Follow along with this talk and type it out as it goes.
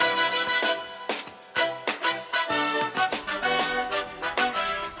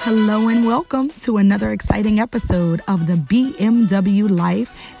Hello and welcome to another exciting episode of the BMW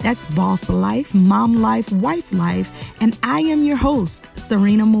Life. That's boss life, mom life, wife life. And I am your host,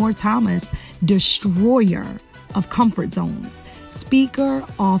 Serena Moore Thomas, destroyer of comfort zones, speaker,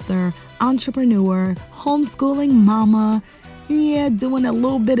 author, entrepreneur, homeschooling mama. Yeah, doing a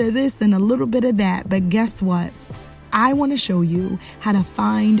little bit of this and a little bit of that. But guess what? I want to show you how to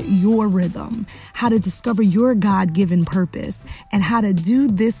find your rhythm, how to discover your God-given purpose, and how to do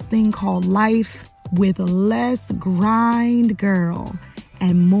this thing called life with less grind, girl,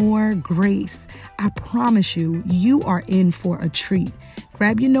 and more grace. I promise you, you are in for a treat.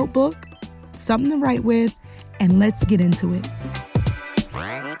 Grab your notebook, something to write with, and let's get into it.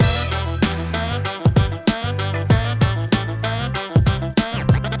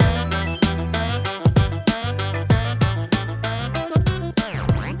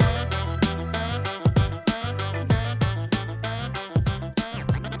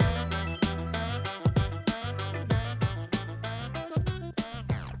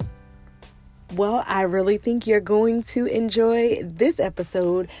 Well, I really think you're going to enjoy this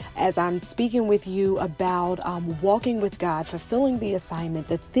episode as I'm speaking with you about walking with God, fulfilling the assignment,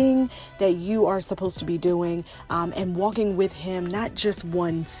 the thing that you are supposed to be doing, and walking with Him, not just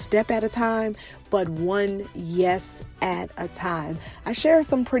one step at a time, but one yes at a time. I share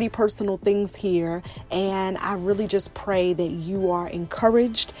some pretty personal things here, and I really just pray that you are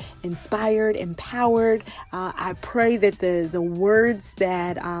encouraged, inspired, empowered. I pray that the words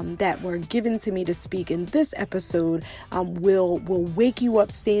that were given to me to speak in this episode will wake you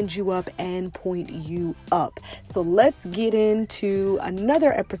up, stand you up, and point you up. So let's get into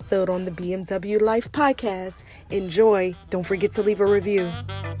another episode on the BMW Life Podcast. Enjoy. Don't forget to leave a review.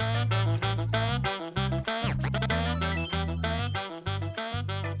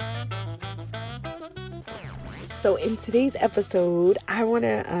 So in today's episode, I want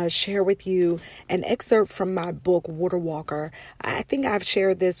to share with you an excerpt from my book, Water Walker. I think I've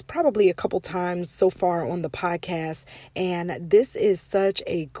shared this probably a couple times so far on the podcast, and this is such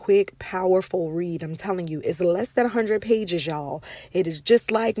a quick, powerful read. I'm telling you, it's less than 100 pages, y'all. It is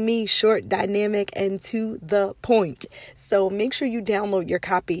just like me, short, dynamic, and to the point. So make sure you download your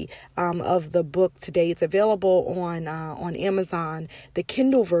copy of the book today. It's available on Amazon. The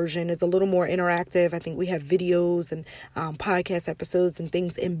Kindle version is a little more interactive. I think we have videos and podcast episodes and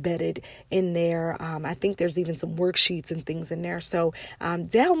things embedded in there. I think there's even some worksheets and things in there. So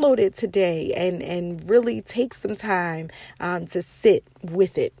download it today and really take some time to sit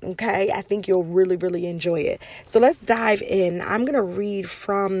with it. Okay. I think you'll really, really enjoy it. So let's dive in. I'm going to read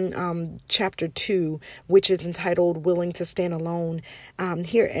from chapter 2, which is entitled Willing to Stand Alone.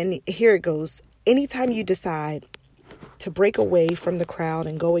 Here it goes. Anytime you decide to break away from the crowd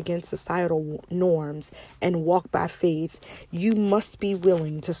and go against societal norms and walk by faith, you must be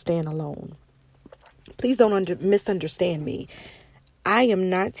willing to stand alone. Please don't misunderstand me. I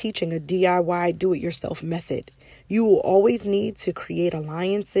am not teaching a DIY do-it-yourself method. You will always need to create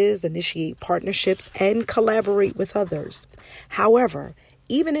alliances, initiate partnerships, and collaborate with others. However,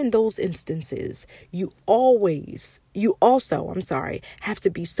 even in those instances, you also have to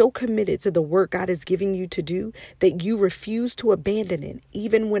be so committed to the work God is giving you to do that you refuse to abandon it,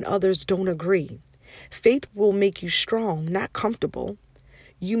 even when others don't agree. Faith will make you strong, not comfortable.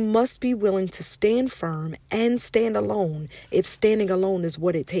 You must be willing to stand firm and stand alone if standing alone is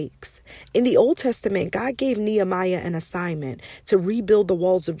what it takes. In the Old Testament, God gave Nehemiah an assignment to rebuild the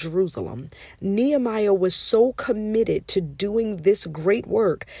walls of Jerusalem. Nehemiah was so committed to doing this great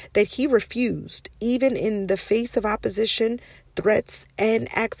work that he refused, even in the face of opposition, threats, and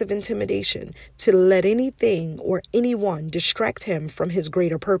acts of intimidation, to let anything or anyone distract him from his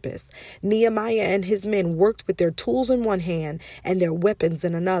greater purpose. Nehemiah and his men worked with their tools in one hand and their weapons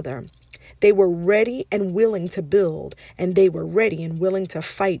in another. They were ready and willing to build, and they were ready and willing to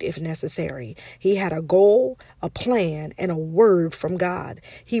fight if necessary. He had a goal, a plan, and a word from God.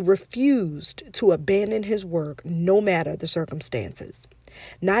 He refused to abandon his work, no matter the circumstances.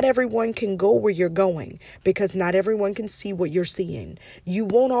 Not everyone can go where you're going because not everyone can see what you're seeing. You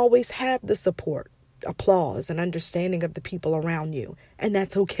won't always have the support, applause, and understanding of the people around you, and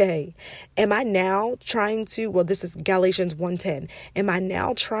that's okay. Am I now trying to, this is Galatians 1:10. Am I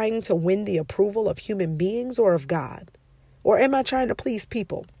now trying to win the approval of human beings or of God? Or am I trying to please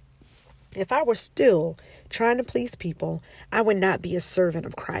people? If I were still trying to please people, I would not be a servant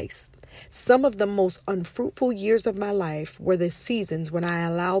of Christ. Some of the most unfruitful years of my life were the seasons when I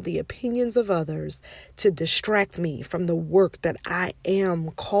allowed the opinions of others to distract me from the work that I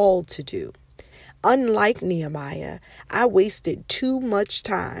am called to do. Unlike Nehemiah, I wasted too much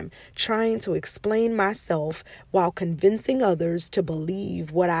time trying to explain myself while convincing others to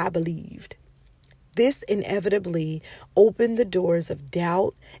believe what I believed. This inevitably opened the doors of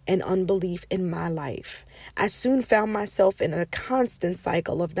doubt and unbelief in my life. I soon found myself in a constant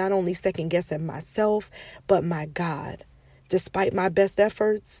cycle of not only second guessing myself, but my God. Despite my best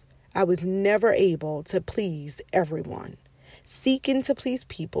efforts, I was never able to please everyone. Seeking to please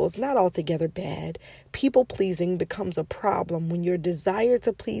people is not altogether bad. People pleasing becomes a problem when your desire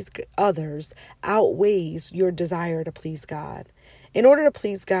to please others outweighs your desire to please God. In order to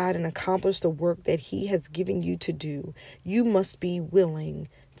please God and accomplish the work that He has given you to do, you must be willing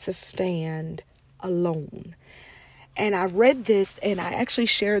to stand alone. And I read this, and I actually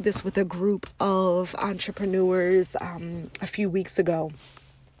shared this with a group of entrepreneurs a few weeks ago.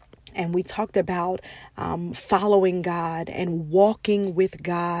 And we talked about following God and walking with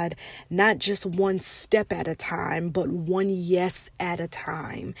God, not just one step at a time, but one yes at a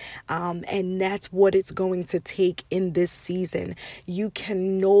time. And that's what it's going to take in this season. You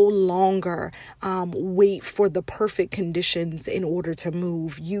can no longer wait for the perfect conditions in order to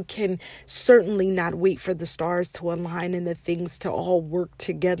move. You can certainly not wait for the stars to align and the things to all work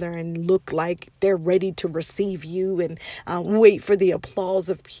together and look like they're ready to receive you, and wait for the applause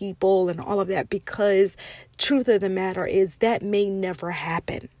of people and all of that, because truth of the matter is that may never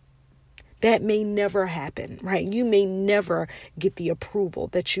happen. That may never happen, right? You may never get the approval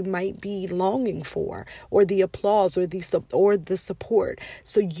that you might be longing for, or the applause, or the support.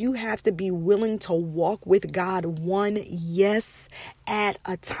 So you have to be willing to walk with God one yes at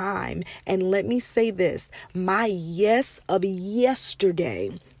a time. And let me say this, my yes of yesterday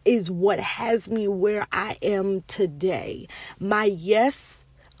is what has me where I am today. My yes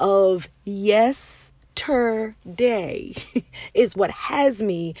of yesterday is what has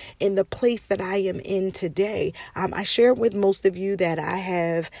me in the place that I am in today. I shared with most of you that I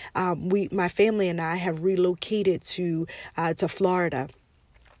have, my family and I have relocated to Florida.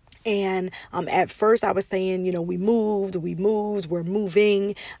 And at first I was saying, we're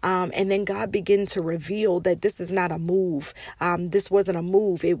moving. And then God began to reveal that this is not a move. This wasn't a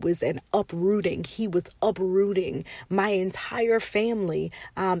move. It was an uprooting. He was uprooting my entire family.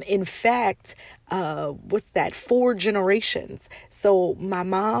 In fact, 4 generations. So my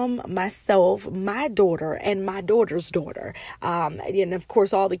mom, myself, my daughter, and my daughter's daughter. And of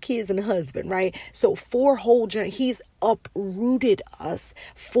course, all the kids and the husband, right? So 4 whole generations. He's uprooted us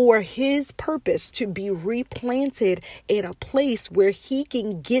for His purpose to be replanted in a place where He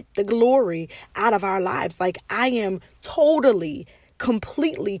can get the glory out of our lives. Like, I am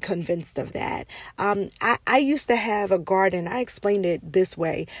completely convinced of that. I used to have a garden. I explained it this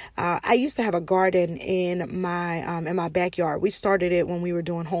way. I used to have a garden in my backyard. We started it when we were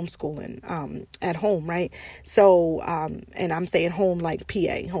doing homeschooling at home, right? So, and I'm saying home like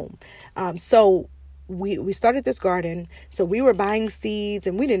PA, home. So we started this garden. So we were buying seeds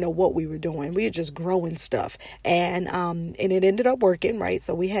and we didn't know what we were doing. We were just growing stuff. And it ended up working, right?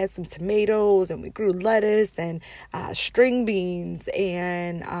 So we had some tomatoes and we grew lettuce and string beans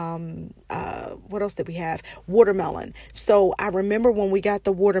and what else did we have? Watermelon. So I remember when we got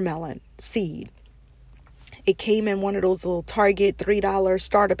the watermelon seed, it came in one of those little Target $3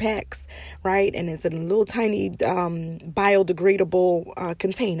 starter packs, right? And it's in a little tiny biodegradable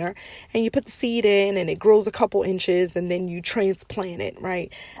container. And you put the seed in and it grows a couple inches and then you transplant it,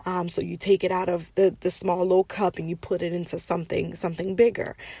 right? So you take it out of the small little cup and you put it into something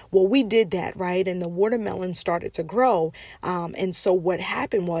bigger. Well, we did that, right? And the watermelon started to grow. And so what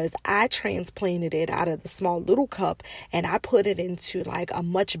happened was I transplanted it out of the small little cup and I put it into like a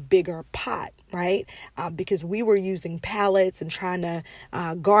much bigger pot, right? Because we were using pallets and trying to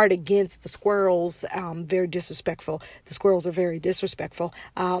guard against the squirrels. Very disrespectful. The squirrels are very disrespectful.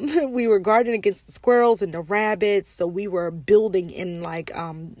 We were guarding against the squirrels and the rabbits. So we were building in like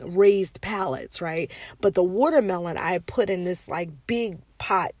raised pallets, right? But the watermelon I put in this like big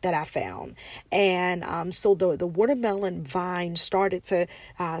pot that I found. And so the watermelon vine started to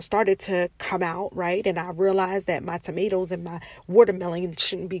come out, right? And I realized that my tomatoes and my watermelon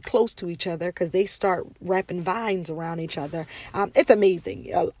shouldn't be close to each other because they start wrapping vines around each other. It's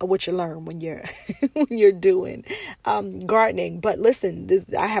amazing what you learn when you're when you're doing gardening. But listen,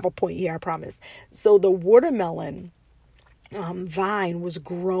 I have a point here, I promise. So the watermelon vine was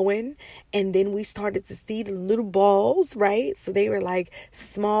growing, and then we started to see the little balls, right? So they were like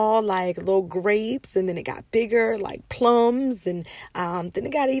small, like little grapes, and then it got bigger, like plums, and then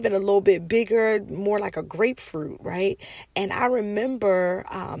it got even a little bit bigger, more like a grapefruit, right? And I remember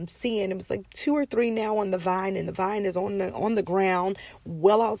seeing it was like 2 or 3 now on the vine, and the vine is on the ground,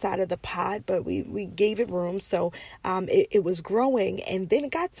 well outside of the pot, but we gave it room, so it was growing, and then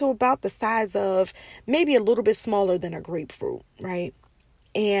it got to about the size of maybe a little bit smaller than a grapefruit. Right.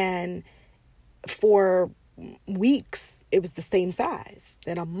 And for weeks, it was the same size.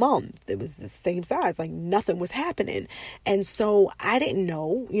 Then a month, it was the same size. Like nothing was happening. And so I didn't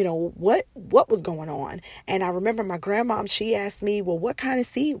know, what was going on. And I remember my grandma, she asked me, well, what kind of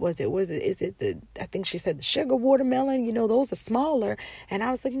seed was it? Is it I think she said the sugar watermelon, those are smaller. And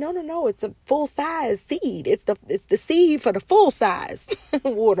I was like, no, it's a full size seed. It's the seed for the full size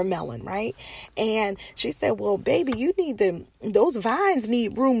watermelon. Right. And she said, well, baby, those vines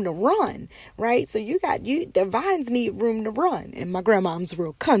need room to run. Right. So the vines need room to run, and my grandmom's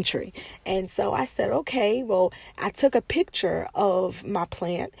real country. And so I said, okay, well, I took a picture of my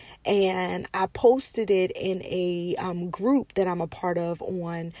plant and I posted it in a group that I'm a part of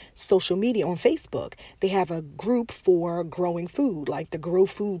on social media, on Facebook. They have a group for growing food, like the Grow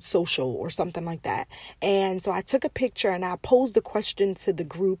Food Social or something like that. And so I took a picture and I posed a question to the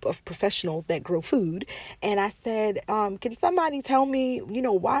group of professionals that grow food. And I said, can somebody tell me,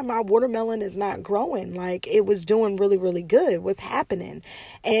 why my watermelon is not growing? Like it was doing really, really good. What's happening?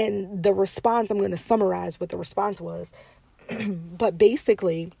 And the response, I'm going to summarize what the response was. But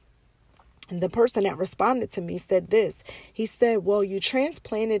basically, the person that responded to me said this. He said, well, you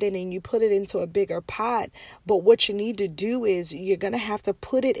transplanted it and you put it into a bigger pot. But what you need to do is you're going to have to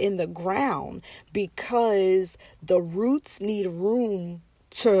put it in the ground because the roots need room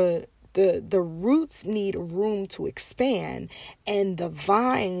to the roots need room to expand, and the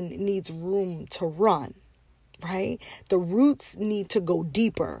vine needs room to run. Right? The roots need to go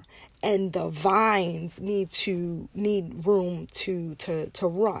deeper, and the vines need room to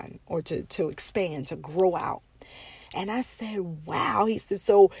run or to expand, to grow out. And I said, wow. He said,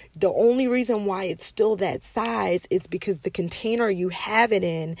 so the only reason why it's still that size is because the container you have it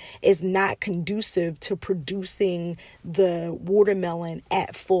in is not conducive to producing the watermelon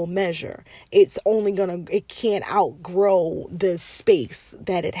at full measure. It can't outgrow the space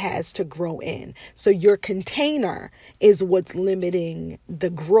that it has to grow in. So your container is what's limiting the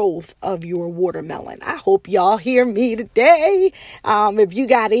growth of your watermelon. I hope y'all hear me today. If you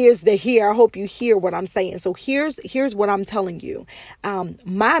got ears to hear, I hope you hear what I'm saying. So here's what I'm telling you.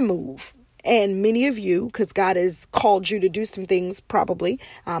 My move, and many of you, because God has called you to do some things, probably,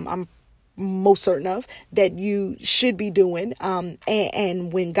 I'm most certain of, that you should be doing.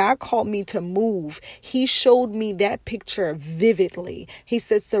 And when God called me to move, he showed me that picture vividly. He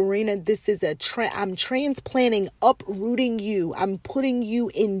said, Serena, this is I'm transplanting, uprooting you. I'm putting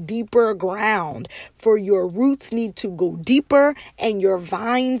you in deeper ground, for your roots need to go deeper and your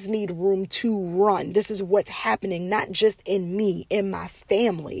vines need room to run. This is what's happening, not just in me, in my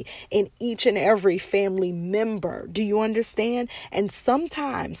family, in each and every family member. Do you understand? And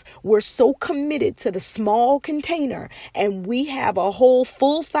sometimes we're so committed to the small container, and we have a whole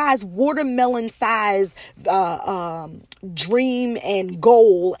full-size watermelon size dream and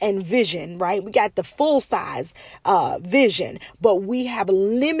goal and vision, right? We got the full-size vision, but we have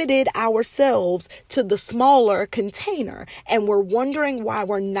limited ourselves to the smaller container, and we're wondering why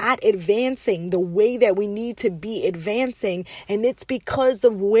we're not advancing the way that we need to be advancing, and it's because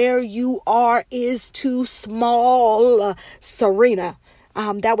of where you are is too small, Serena.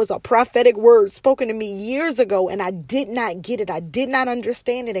 That was a prophetic word spoken to me years ago, and I did not get it. I did not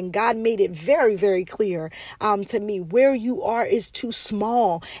understand it. And God made it very, very clear to me. Where you are is too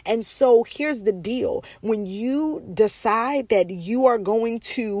small. And so here's the deal. When you decide that you are going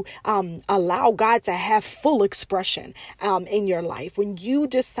to allow God to have full expression in your life, when you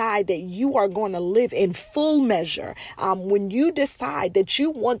decide that you are going to live in full measure, when you decide that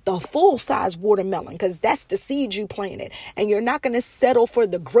you want the full size watermelon, because that's the seed you planted, and you're not going to settle for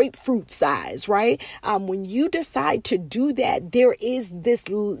the grapefruit size, right? When you decide to do that, there is this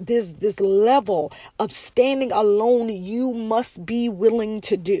level of standing alone you must be willing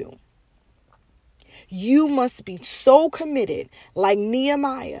to do. You must be so committed, like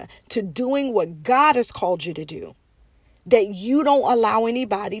Nehemiah, to doing what God has called you to do, that you don't allow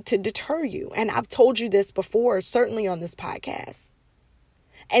anybody to deter you. And I've told you this before, certainly on this podcast.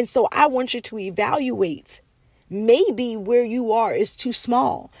 And so I want you to evaluate. Maybe where you are is too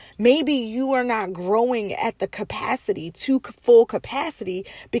small. Maybe you are not growing at the capacity, to full capacity,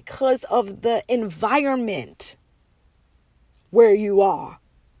 because of the environment. where you are.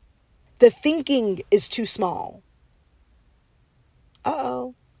 The thinking is too small.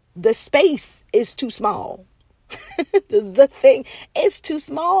 The space is too small. The thing is too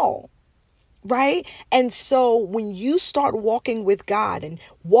small. Right? And so when you start walking with God and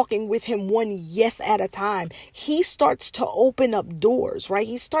walking with him one yes at a time, he starts to open up doors, right?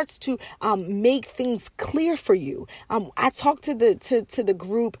 He starts to make things clear for you. I talked to the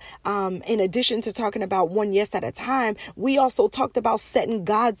group, in addition to talking about one yes at a time, we also talked about setting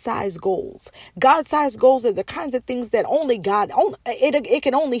God-sized goals. God-sized goals are the kinds of things that it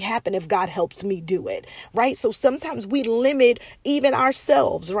can only happen if God helps me do it, right? So sometimes we limit even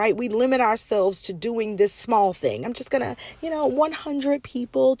ourselves, right? We limit ourselves to doing this small thing. I'm just gonna, 100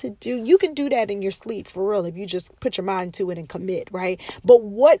 people to do. You can do that in your sleep, for real, if you just put your mind to it and commit, right? But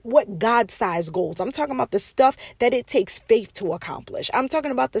what God-sized goals? I'm talking about the stuff that it takes faith to accomplish. I'm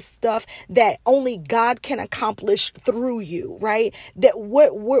talking about the stuff that only God can accomplish through you, right? That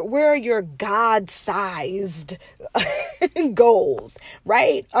where are your God-sized goals,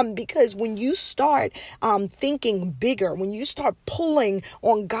 right? Because when you start thinking bigger, when you start pulling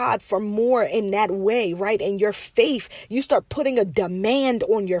on God for more in that way, right? And your faith, you start putting a demand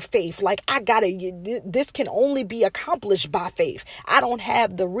on your faith. Like, this can only be accomplished by faith. I don't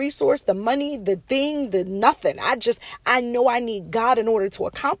have the resource, the money, the thing, the nothing. I know I need God in order to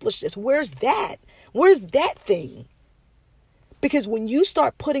accomplish this. Where's that? Where's that thing? Because when you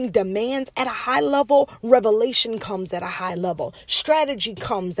start putting demands at a high level, revelation comes at a high level. Strategy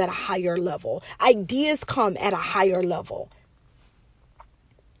comes at a higher level. Ideas come at a higher level.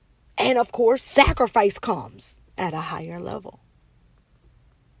 And of course, sacrifice comes at a higher level.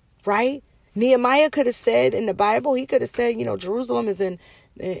 Right? Nehemiah could have said in the Bible, he could have said, Jerusalem is in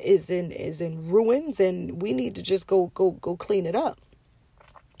ruins and we need to just go clean it up.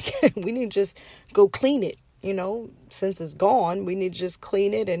 We need to just go clean it. Since it's gone, we need to just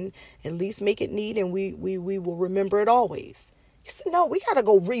clean it and at least make it neat, and we will remember it always. He said, no, we got to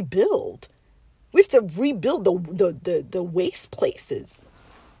go rebuild. We have to rebuild the waste places.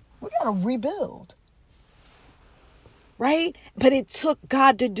 We got to rebuild. Right? But it took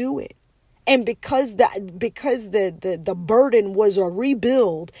God to do it. And because the burden was a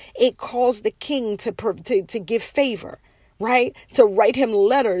rebuild, it caused the king to give favor. Right? To write him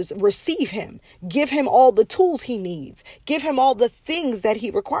letters, receive him, give him all the tools he needs, give him all the things that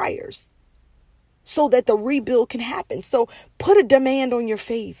he requires so that the rebuild can happen. So put a demand on your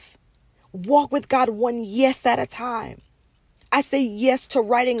faith. Walk with God one yes at a time. I say yes to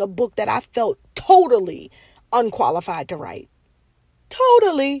writing a book that I felt totally unqualified to write.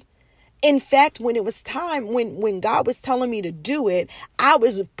 Totally. In fact, when it was time, when God was telling me to do it, I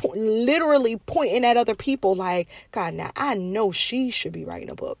was literally pointing at other people like, God, now I know she should be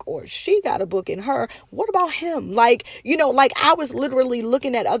writing a book, or she got a book in her. What about him? Like I was literally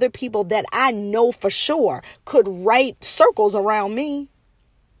looking at other people that I know for sure could write circles around me.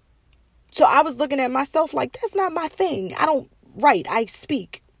 So I was looking at myself like, that's not my thing. I don't write. I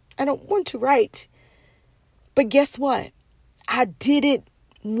speak. I don't want to write. But guess what? I did it.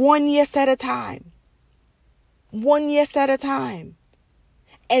 One yes at a time. One yes at a time.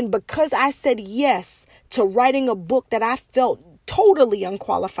 And because I said yes to writing a book that I felt totally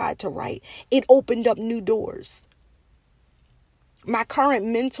unqualified to write, it opened up new doors. My current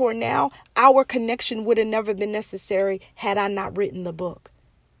mentor now, our connection would have never been necessary had I not written the book.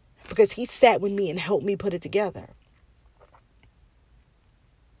 Because he sat with me and helped me put it together.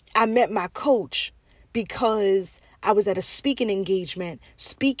 I met my coach because I was at a speaking engagement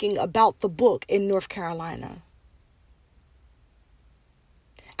speaking about the book in North Carolina.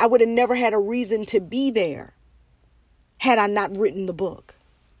 I would have never had a reason to be there had I not written the book.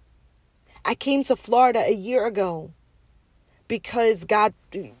 I came to Florida a year ago because God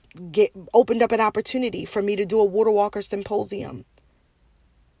opened up an opportunity for me to do a Water Walker Symposium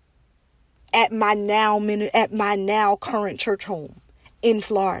at my now current church home in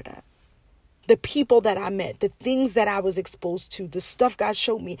Florida. The people that I met, the things that I was exposed to, the stuff God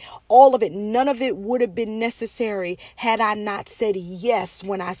showed me, all of it, none of it would have been necessary had I not said yes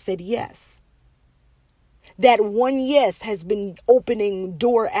when I said yes. That one yes has been opening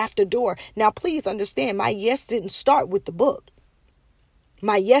door after door. Now, please understand, my yes didn't start with the book.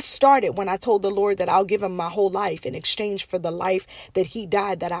 My yes started when I told the Lord that I'll give him my whole life in exchange for the life that he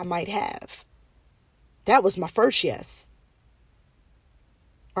died that I might have. That was my first yes.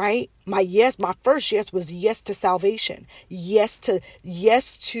 Right? My first yes was yes to salvation. Yes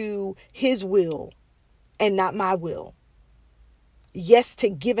to his will and not my will. Yes to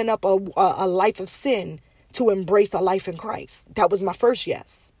giving up a life of sin to embrace a life in Christ. That was my first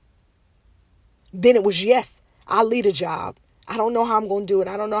yes. Then it was yes, I'll lead a job. I don't know how I'm going to do it.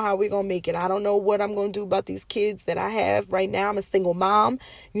 I don't know how we're going to make it. I don't know what I'm going to do about these kids that I have right now. I'm a single mom.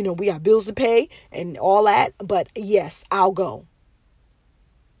 You know, we got bills to pay and all that. But yes, I'll go.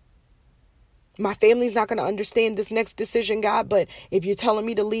 My family's not going to understand this next decision, God, but if you're telling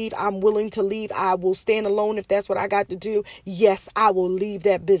me to leave, I'm willing to leave. I will stand alone if that's what I got to do. Yes, I will leave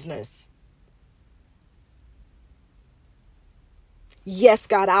that business. Yes,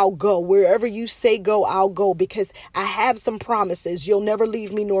 God, I'll go. Wherever you say go, I'll go, because I have some promises. You'll never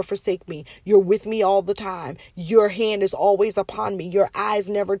leave me nor forsake me. You're with me all the time. Your hand is always upon me. Your eyes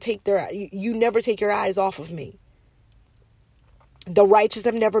you never take your eyes off of me. The righteous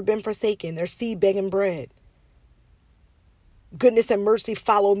have never been forsaken. Their seed begging bread. Goodness and mercy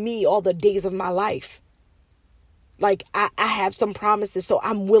follow me all the days of my life. Like I have some promises, so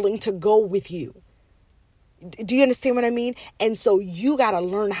I'm willing to go with you. Do you understand what I mean? And so you got to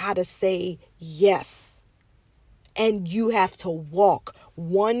learn how to say yes. And you have to walk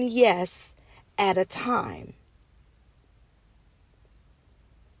one yes at a time.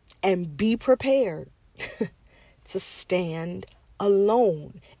 And be prepared to stand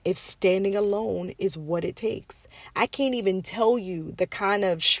alone, if standing alone is what it takes. I can't even tell you the kind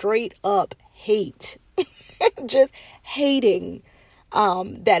of straight up hate, just hating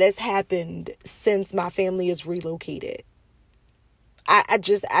that has happened since my family is relocated.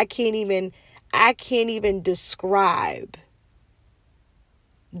 I can't even describe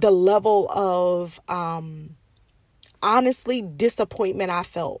the level of honestly disappointment I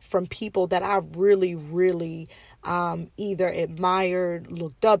felt from people that I really, really either admired,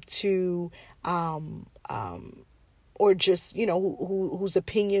 looked up to, or just, whose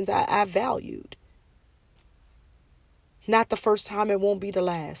opinions I valued. Not the first time, it won't be the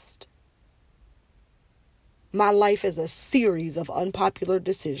last. My life is a series of unpopular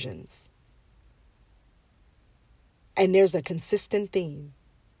decisions. And there's a consistent theme.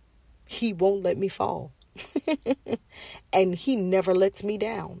 He won't let me fall. And he never lets me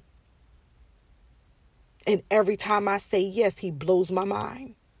down. And every time I say yes, he blows my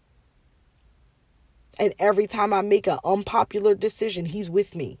mind. And every time I make an unpopular decision, he's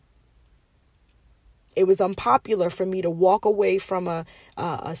with me. It was unpopular for me to walk away from a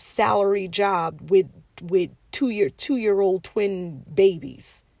salary job with two-year-old twin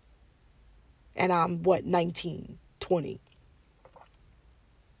babies. And I'm 19, 20.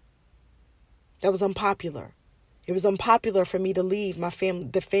 That was unpopular. It was unpopular for me to leave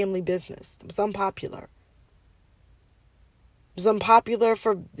the family business. It was unpopular. It was unpopular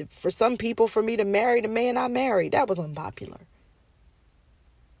for some people for me to marry the man I married. That was unpopular.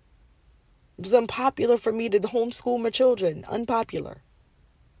 It was unpopular for me to homeschool my children. Unpopular.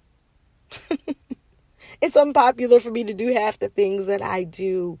 It's unpopular for me to do half the things that I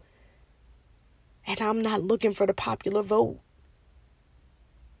do. And I'm not looking for the popular vote.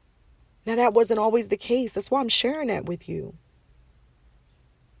 Now, that wasn't always the case. That's why I'm sharing that with you.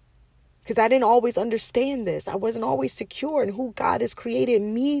 Because I didn't always understand this. I wasn't always secure in who God has created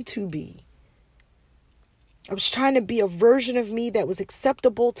me to be. I was trying to be a version of me that was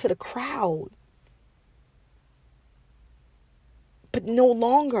acceptable to the crowd. But no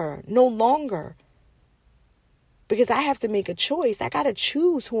longer. Because I have to make a choice. I got to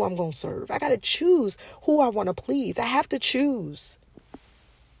choose who I'm going to serve. I got to choose who I want to please. I have to choose.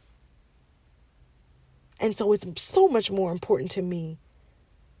 And so it's so much more important to me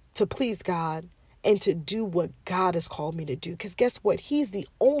to please God and to do what God has called me to do. Because guess what? He's the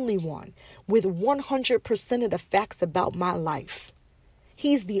only one with 100% of the facts about my life.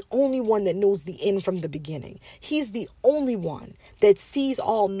 He's the only one that knows the end from the beginning. He's the only one that sees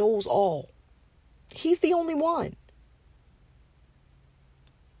all, knows all. He's the only one.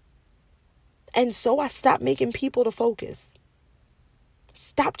 And so I stopped making people to focus.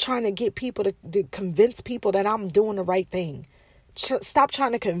 Stop trying to get people to convince people that I'm doing the right thing. Stop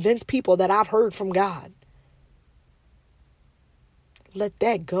trying to convince people that I've heard from God. Let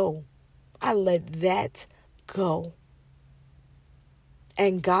that go. I let that go.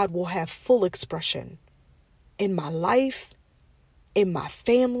 And God will have full expression in my life, in my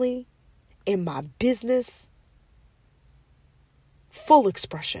family, in my business. Full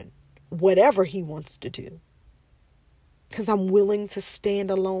expression, whatever he wants to do. Because I'm willing to stand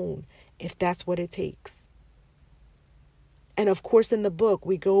alone if that's what it takes. And of course, in the book,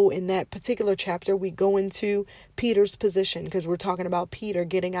 we go in that particular chapter, we go into Peter's position because we're talking about Peter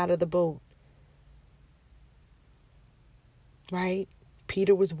getting out of the boat. Right?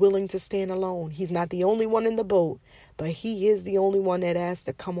 Peter was willing to stand alone. He's not the only one in the boat, but he is the only one that asked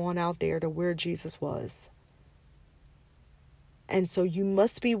to come on out there to where Jesus was. And so you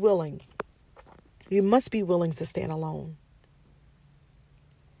must be willing. You must be willing to stand alone.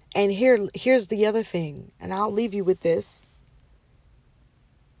 And here's the other thing, and I'll leave you with this.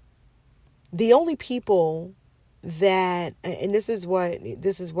 The only people that, and this is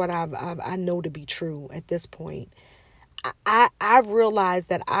what I know to be true at this point. I've realized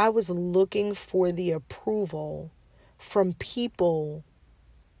that I was looking for the approval from people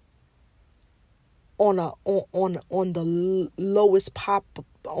on the lowest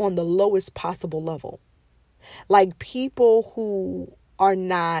possible level. Like people who are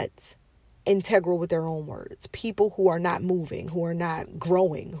not integral with their own words, people who are not moving, who are not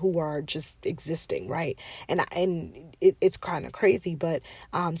growing, who are just existing, right? And it's kind of crazy, but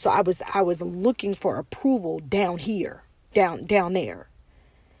so I was looking for approval down here, down there,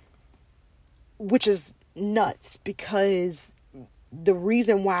 which is nuts, because the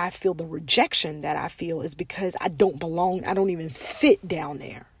reason why I feel the rejection that I feel is because I don't belong. I don't even fit down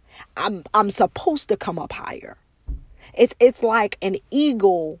there. I'm supposed to come up higher. It's like an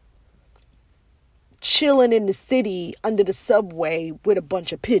eagle chilling in the city under the subway with a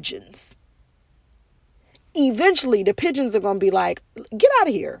bunch of pigeons. Eventually, the pigeons are going to be like, get out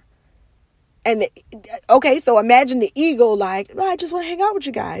of here. And okay, so imagine the eagle like, I just want to hang out with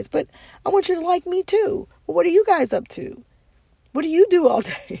you guys, but I want you to like me too. Well, what are you guys up to? What do you do all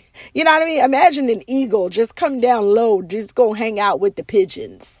day? You know what I mean? Imagine an eagle just come down low, just go hang out with the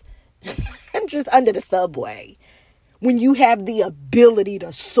pigeons just under the subway. When you have the ability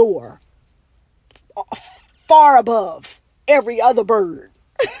to soar far above every other bird,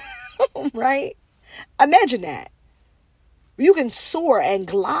 right? Imagine that. You can soar and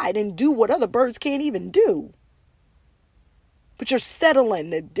glide and do what other birds can't even do. But you're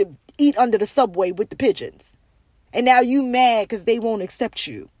settling to eat under the subway with the pigeons. And now you mad because they won't accept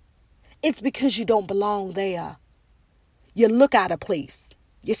you. It's because you don't belong there. You look out of place.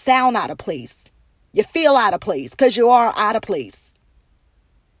 You sound out of place. You feel out of place because you are out of place.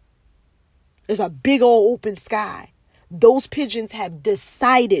 There's a big old open sky. Those pigeons have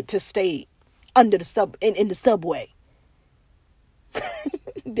decided to stay under the in the subway.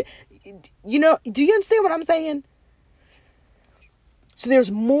 You know, do you understand what I'm saying? So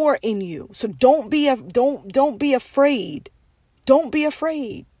there's more in you. So don't be afraid. Don't be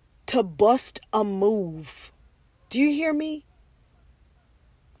afraid to bust a move. Do you hear me?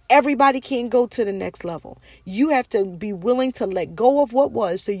 Everybody can't go to the next level. You have to be willing to let go of what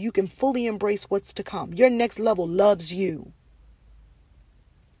was so you can fully embrace what's to come. Your next level loves you.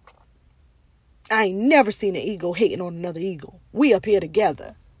 I ain't never seen an eagle hating on another eagle. We up here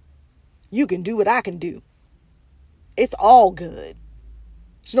together. You can do what I can do. It's all good.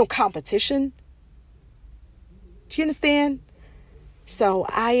 There's no competition. Do you understand? So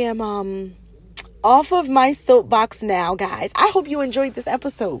I am off of my soapbox now, guys. I hope you enjoyed this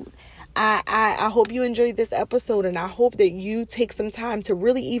episode. I hope you enjoyed this episode, and I hope that you take some time to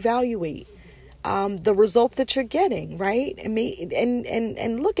really evaluate the results that you're getting, right?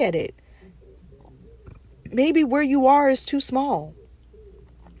 And look at it. Maybe where you are is too small.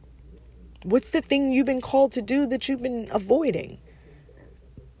 What's the thing you've been called to do that you've been avoiding?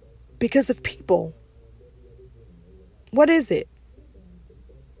 Because of people. What is it?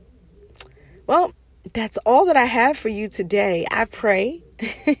 Well, that's all that I have for you today. I pray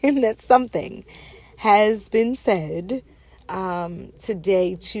that something has been said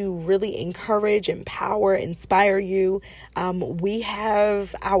today to really encourage, empower, inspire you. We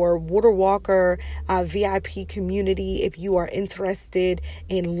have our Water Walker VIP community. If you are interested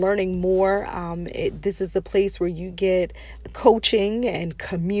in learning more, this is the place where you get coaching and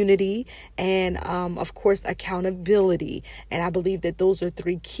community and, of course, accountability. And I believe that those are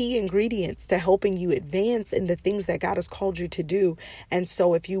 3 key ingredients to helping you advance in the things that God has called you to do. And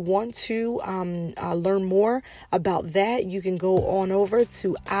so if you want to learn more about that, you can go on over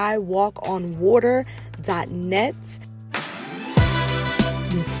to iwalkonwater.net.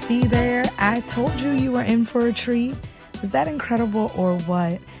 You see there, I told you were in for a treat. Is that incredible or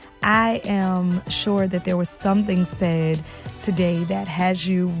what? I am sure that there was something said today that has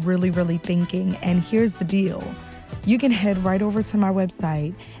you really, really thinking. And here's the deal. You can head right over to my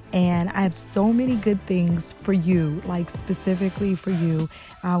website, and I have so many good things for you, like specifically for you.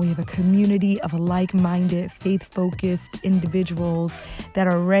 We have a community of like-minded, faith-focused individuals that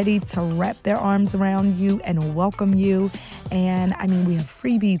are ready to wrap their arms around you and welcome you. And I mean, we have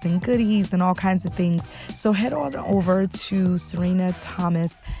freebies and goodies and all kinds of things. So head on over to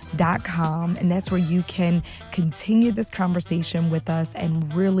serenathomas.com, and that's where you can continue this conversation with us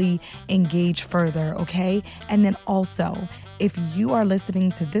and really engage further, okay? And then also, if you are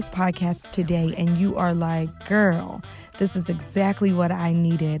listening to this podcast today and you are like, girl, This is exactly what I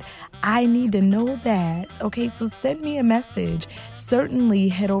needed. I need to know that. Okay, so send me a message. Certainly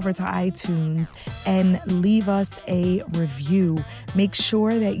head over to iTunes and leave us a review. Make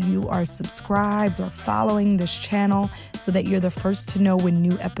sure that you are subscribed or following this channel so that you're the first to know when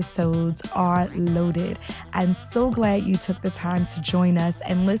new episodes are loaded. I'm so glad you took the time to join us.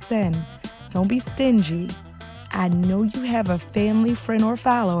 And listen, don't be stingy. I know you have a family, friend, or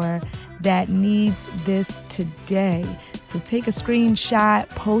follower that needs this today. So take a screenshot,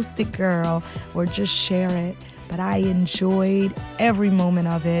 post it, girl, or just share it. But I enjoyed every moment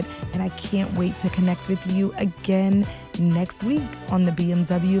of it, and I can't wait to connect with you again next week on the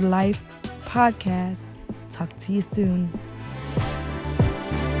BMW Life podcast. Talk to you soon.